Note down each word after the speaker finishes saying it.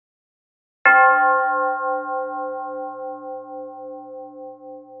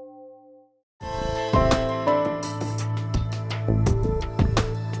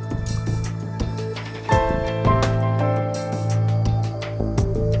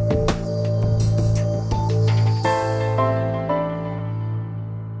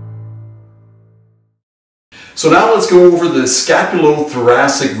So now let's go over the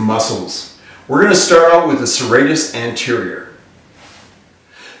scapulothoracic muscles. We're going to start out with the Serratus Anterior.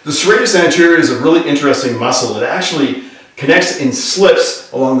 The Serratus Anterior is a really interesting muscle. It actually connects in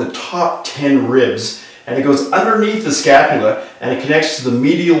slips along the top 10 ribs, and it goes underneath the scapula and it connects to the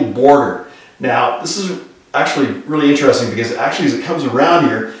medial border. Now this is actually really interesting because actually as it comes around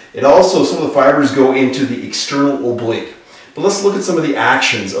here, it also, some of the fibers go into the external oblique. But let's look at some of the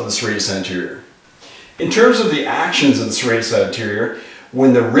actions of the Serratus Anterior. In terms of the actions of the Serratus Anterior,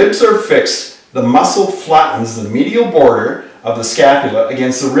 when the ribs are fixed, the muscle flattens the medial border of the scapula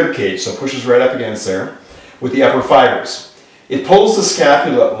against the rib cage, so it pushes right up against there with the upper fibers. It pulls the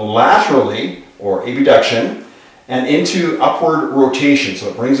scapula laterally, or abduction, and into upward rotation, so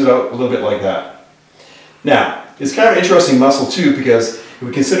it brings it out a little bit like that. Now, it's kind of an interesting muscle too, because if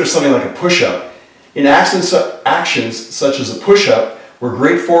we consider something like a push-up, in actions such as a push-up, where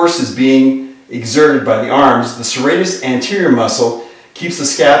great force is being exerted by the arms, the Serratus Anterior muscle keeps the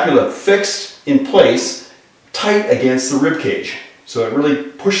scapula fixed in place, tight against the rib cage. So it really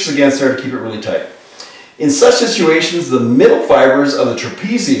pushes against there to keep it really tight. In such situations, the middle fibers of the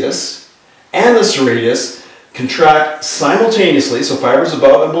trapezius and the serratus contract simultaneously, so fibers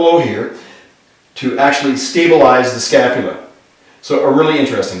above and below here, to actually stabilize the scapula. So a really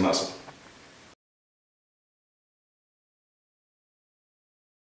interesting muscle.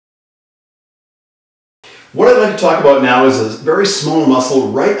 What I'd like to talk about now is a very small muscle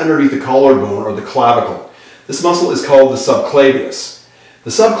right underneath the collarbone, or the clavicle. This muscle is called the subclavius. The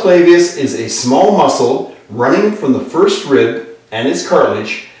subclavius is a small muscle running from the first rib and its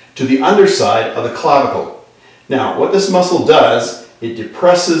cartilage to the underside of the clavicle. Now, what this muscle does, it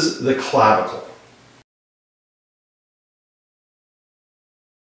depresses the clavicle.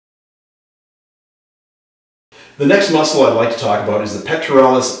 The next muscle I'd like to talk about is the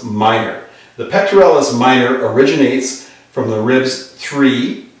Pectoralis Minor. The Pectoralis Minor originates from the ribs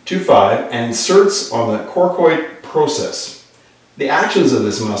 3 to 5 and inserts on the coracoid process. The actions of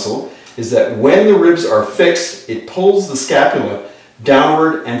this muscle is that when the ribs are fixed, it pulls the scapula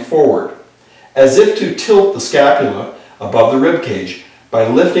downward and forward, as if to tilt the scapula above the rib cage by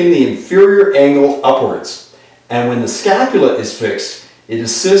lifting the inferior angle upwards. And when the scapula is fixed, it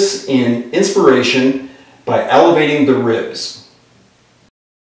assists in inspiration by elevating the ribs.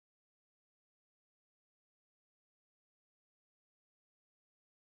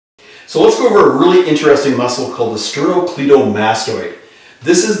 So let's go over a really interesting muscle called the Sternocleidomastoid.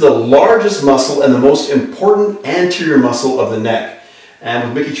 This is the largest muscle and the most important anterior muscle of the neck. And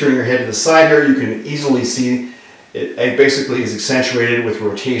with Mickey turning her head to the side here, you can easily see it basically is accentuated with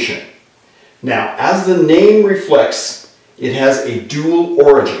rotation. Now, as the name reflects, it has a dual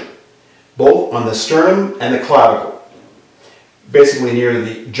origin, both on the sternum and the clavicle, basically near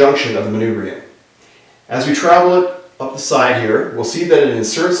the junction of the manubrium. As we travel it up the side here, we'll see that it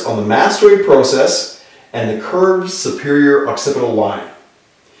inserts on the mastoid process and the curved superior occipital line.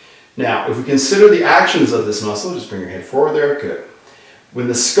 Now, if we consider the actions of this muscle, just bring your head forward there, good. When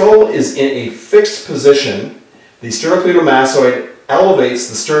the skull is in a fixed position, the sternocleidomastoid elevates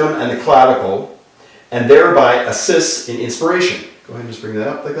the sternum and the clavicle and thereby assists in inspiration. Go ahead and just bring that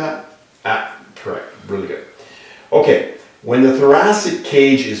up like that. Ah, correct, really good. Okay, when the thoracic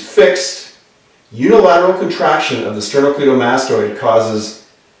cage is fixed, unilateral contraction of the sternocleidomastoid causes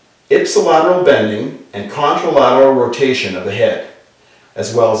ipsilateral bending and contralateral rotation of the head,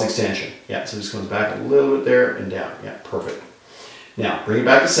 as well as extension. Yeah, so it just comes back a little bit there and down. Yeah, perfect. Now, bring it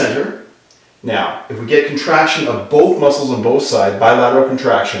back to center. Now, if we get contraction of both muscles on both sides, bilateral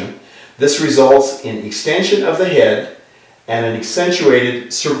contraction, this results in extension of the head and an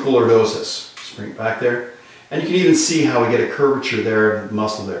accentuated cervical lordosis. Just bring it back there. And you can even see how we get a curvature there of the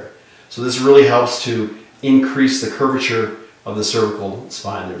muscle there. So this really helps to increase the curvature of the cervical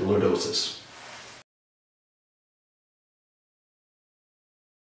spine, the lordosis.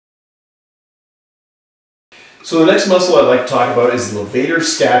 So the next muscle I'd like to talk about is the Levator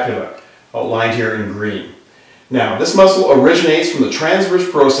Scapulae, outlined here in green. Now, this muscle originates from the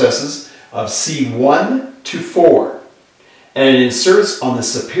transverse processes of C1 to 4, and it inserts on the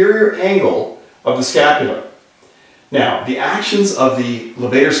superior angle of the scapula. Now, the actions of the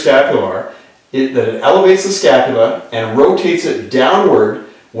Levator Scapulae are that it elevates the scapula and rotates it downward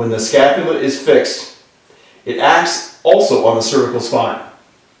when the scapula is fixed. It acts also on the cervical spine.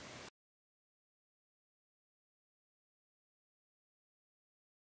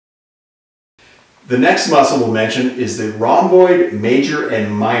 The next muscle we'll mention is the rhomboid major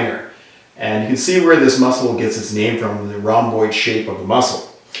and minor. And you can see where this muscle gets its name from, the rhomboid shape of the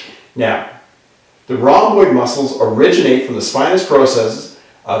muscle. Now, the rhomboid muscles originate from the spinous processes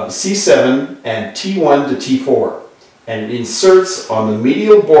of C7 and T1 to T4, and it inserts on the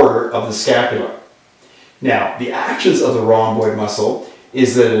medial border of the scapula. Now, the actions of the rhomboid muscle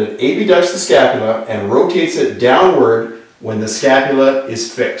is that it abducts the scapula and rotates it downward when the scapula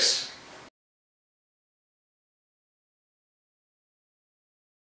is fixed.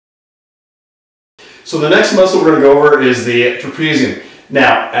 So the next muscle we're going to go over is the trapezium.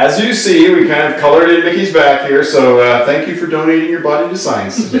 Now, as you see, we kind of colored in Mickey's back here, so thank you for donating your body to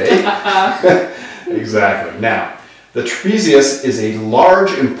science today. Exactly. Now, the trapezius is a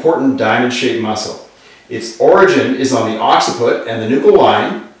large, important diamond-shaped muscle. Its origin is on the occiput and the nuchal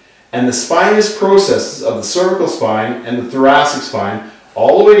line, and the spinous processes of the cervical spine and the thoracic spine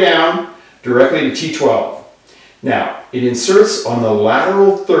all the way down directly to T12. Now, it inserts on the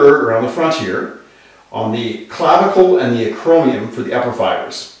lateral third around the front here, on the clavicle and the acromion for the upper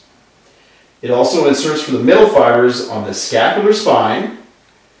fibers. It also inserts for the middle fibers on the scapular spine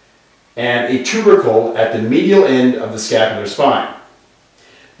and a tubercle at the medial end of the scapular spine.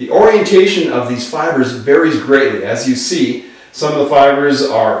 The orientation of these fibers varies greatly. As you see, some of the fibers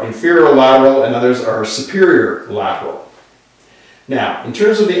are inferior lateral and others are superior lateral. Now, in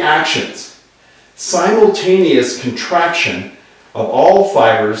terms of the actions, simultaneous contraction of all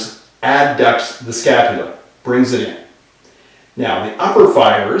fibers adducts the scapula, brings it in. Now, the upper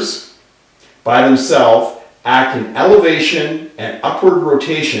fibers, by themselves, act in elevation and upward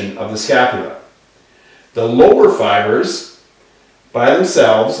rotation of the scapula. The lower fibers, by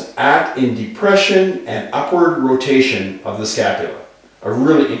themselves, act in depression and upward rotation of the scapula. A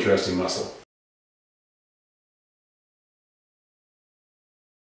really interesting muscle.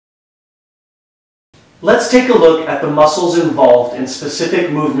 Let's take a look at the muscles involved in specific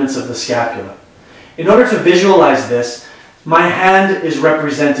movements of the scapula. In order to visualize this, my hand is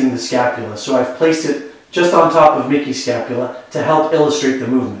representing the scapula, so I've placed it just on top of Mickey's scapula to help illustrate the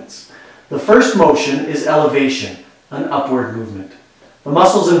movements. The first motion is elevation, an upward movement. The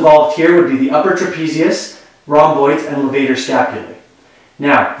muscles involved here would be the upper trapezius, rhomboids, and levator scapulae.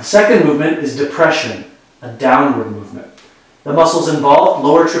 Now, the second movement is depression, a downward movement. The muscles involved,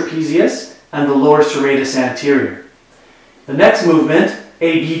 lower trapezius, and the lower serratus anterior. The next movement,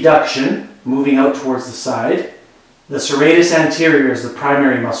 abduction, moving out towards the side. The serratus anterior is the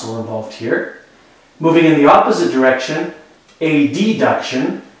primary muscle involved here. Moving in the opposite direction,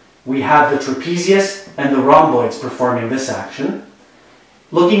 adduction, we have the trapezius and the rhomboids performing this action.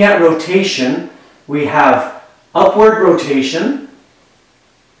 Looking at rotation, we have upward rotation,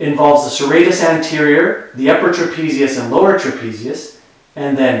 involves the serratus anterior, the upper trapezius and lower trapezius,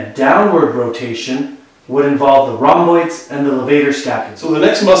 and then downward rotation would involve the rhomboids and the levator scapulae. So the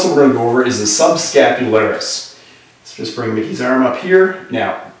next muscle we're going to go over is the subscapularis. Let's just bring Mickey's arm up here.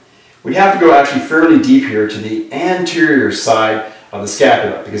 Now, we have to go actually fairly deep here to the anterior side of the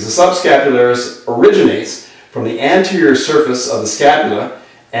scapula, because the subscapularis originates from the anterior surface of the scapula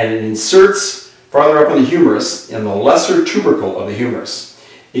and it inserts farther up in the humerus in the lesser tubercle of the humerus.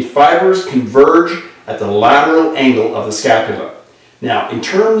 Its fibers converge at the lateral angle of the scapula. Now, in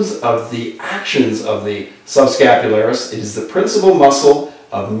terms of the actions of the subscapularis, it is the principal muscle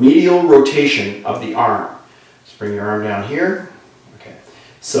of medial rotation of the arm. Just bring your arm down here. Okay.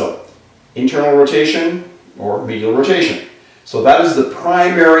 So, internal rotation or medial rotation. So that is the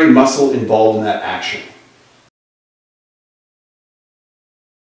primary muscle involved in that action.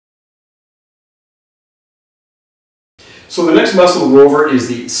 So the next muscle we'll go over is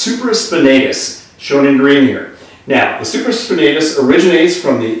the supraspinatus, shown in green here. Now, the supraspinatus originates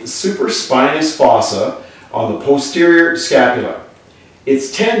from the supraspinous fossa on the posterior scapula.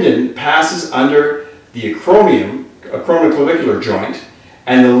 Its tendon passes under the acromioclavicular joint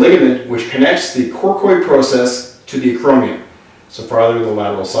and the ligament which connects the coracoid process to the acromion, so farther to the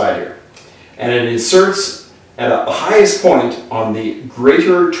lateral side here. And it inserts at the highest point on the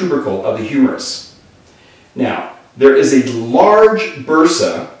greater tubercle of the humerus. Now, there is a large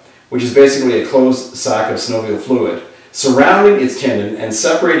bursa, which is basically a closed sac of synovial fluid, surrounding its tendon and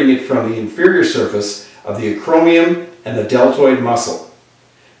separating it from the inferior surface of the acromion and the deltoid muscle.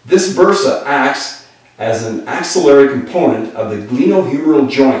 This bursa acts as an axillary component of the glenohumeral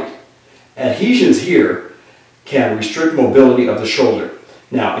joint. Adhesions here can restrict mobility of the shoulder.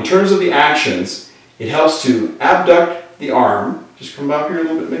 Now, in terms of the actions, it helps to abduct the arm. Just come up here a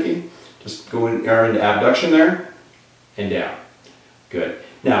little bit, Mickey. Just go in, arm into abduction there and down. Good.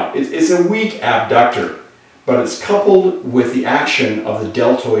 Now, it's a weak abductor, but it's coupled with the action of the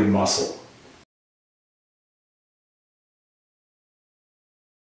deltoid muscle.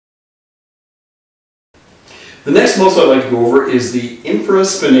 The next muscle I'd like to go over is the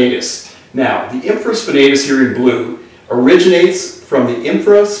infraspinatus. Now, the infraspinatus here in blue originates from the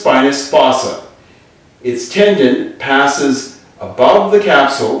infraspinous fossa. Its tendon passes above the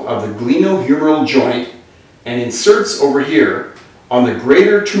capsule of the glenohumeral joint and inserts over here on the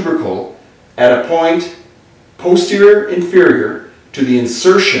greater tubercle at a point posterior inferior to the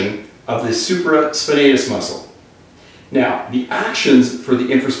insertion of the supraspinatus muscle. Now, the actions for the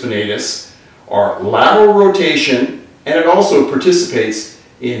infraspinatus are lateral rotation, and it also participates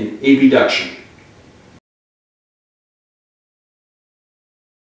in abduction.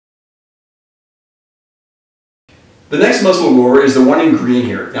 The next muscle we'll go over is the one in green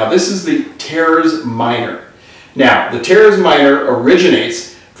here. Now, this is the Teres Minor. Now, the Teres Minor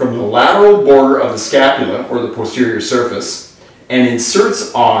originates from the lateral border of the scapula, or the posterior surface, and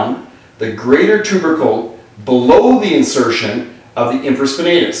inserts on the greater tubercle below the insertion of the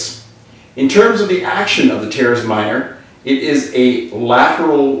infraspinatus. In terms of the action of the Teres Minor, it is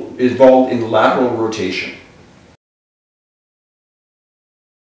involved in lateral rotation.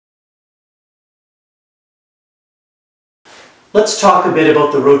 Let's talk a bit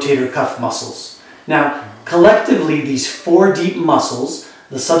about the rotator cuff muscles. Now, collectively, these four deep muscles,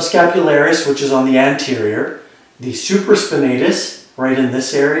 the Subscapularis, which is on the anterior, the Supraspinatus, right in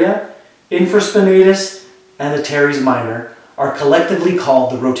this area, Infraspinatus, and the Teres Minor, are collectively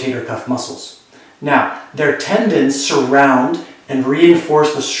called the rotator cuff muscles. Now, their tendons surround and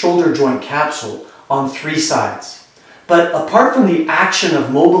reinforce the shoulder joint capsule on three sides. But apart from the action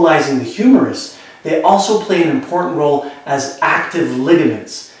of mobilizing the humerus, they also play an important role as active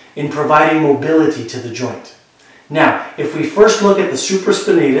ligaments in providing mobility to the joint. Now, if we first look at the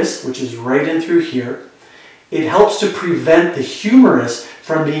supraspinatus, which is right in through here, it helps to prevent the humerus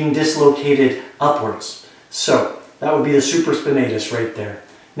from being dislocated upwards. So, that would be the supraspinatus right there.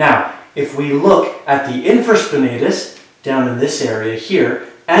 Now, if we look at the infraspinatus, down in this area here,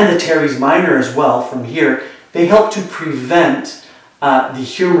 and the Teres Minor as well from here, they help to prevent the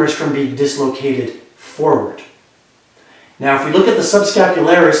humerus from being dislocated forward. Now, if we look at the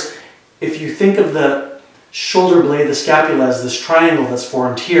subscapularis, if you think of the shoulder blade, the scapula, as this triangle that's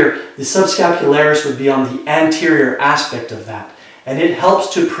formed here, the subscapularis would be on the anterior aspect of that. And it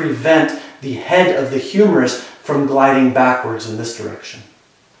helps to prevent the head of the humerus from gliding backwards in this direction.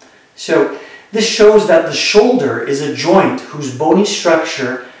 So, this shows that the shoulder is a joint whose bony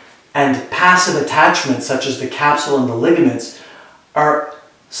structure and passive attachments, such as the capsule and the ligaments, are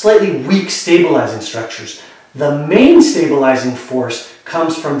slightly weak stabilizing structures. The main stabilizing force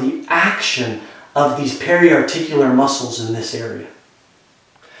comes from the action of these periarticular muscles in this area.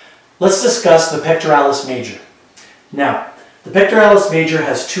 Let's discuss the Pectoralis Major. Now, the Pectoralis Major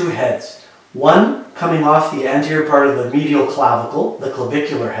has two heads. One coming off the anterior part of the medial clavicle, the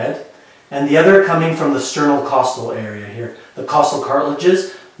clavicular head, and the other coming from the sternocostal area here, the costal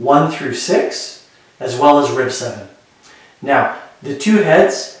cartilages 1 through 6, as well as rib 7. Now, the two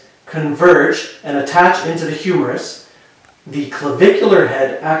heads converge and attach into the humerus. The clavicular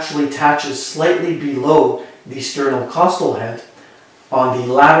head actually attaches slightly below the sternocostal head on the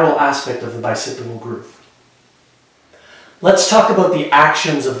lateral aspect of the bicipital groove. Let's talk about the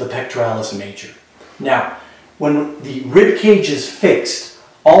actions of the Pectoralis Major. Now, when the rib cage is fixed,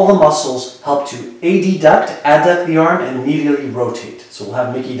 all the muscles help to adduct the arm, and medially rotate. So we'll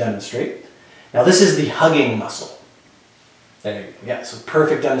have Mickey demonstrate. Now this is the hugging muscle. There you go. Yeah, so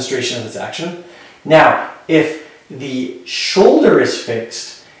perfect demonstration of its action. Now, if the shoulder is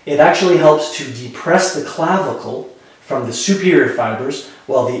fixed, it actually helps to depress the clavicle from the superior fibers,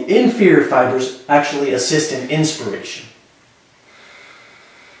 while the inferior fibers actually assist in inspiration.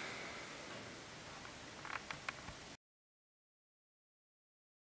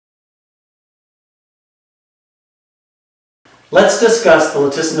 Let's discuss the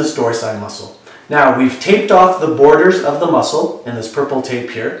Latissimus Dorsi muscle. Now, we've taped off the borders of the muscle in this purple tape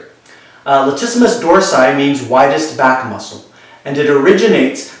here. Latissimus Dorsi means widest back muscle, and it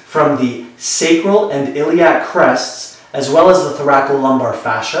originates from the sacral and iliac crests, as well as the thoracolumbar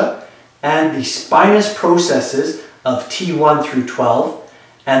fascia, and the spinous processes of T1 through 12,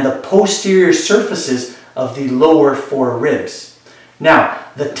 and the posterior surfaces of the lower four ribs. Now,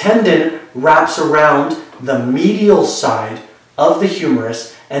 the tendon wraps around the medial side of the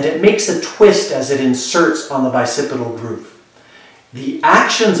humerus, and it makes a twist as it inserts on the bicipital groove. The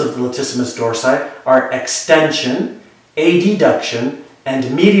actions of the Latissimus dorsi are extension, adduction,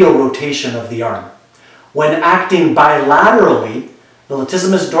 and medial rotation of the arm. When acting bilaterally, the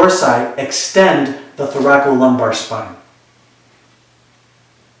Latissimus dorsi extend the thoracolumbar spine.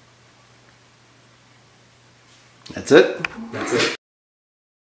 That's it? That's it.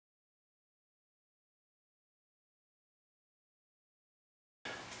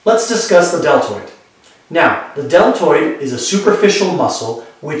 Let's discuss the deltoid. Now, the deltoid is a superficial muscle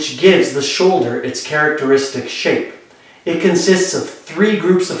which gives the shoulder its characteristic shape. It consists of three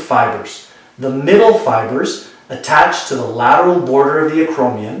groups of fibers. The middle fibers attach to the lateral border of the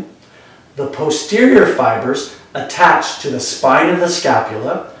acromion, the posterior fibers attach to the spine of the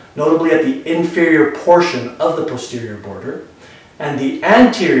scapula, notably at the inferior portion of the posterior border, and the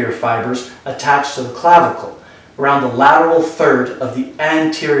anterior fibers attach to the clavicle, around the lateral third of the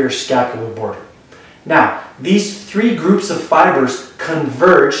anterior scapular border. Now, these three groups of fibers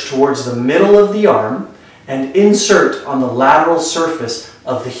converge towards the middle of the arm and insert on the lateral surface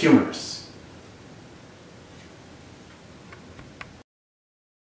of the humerus.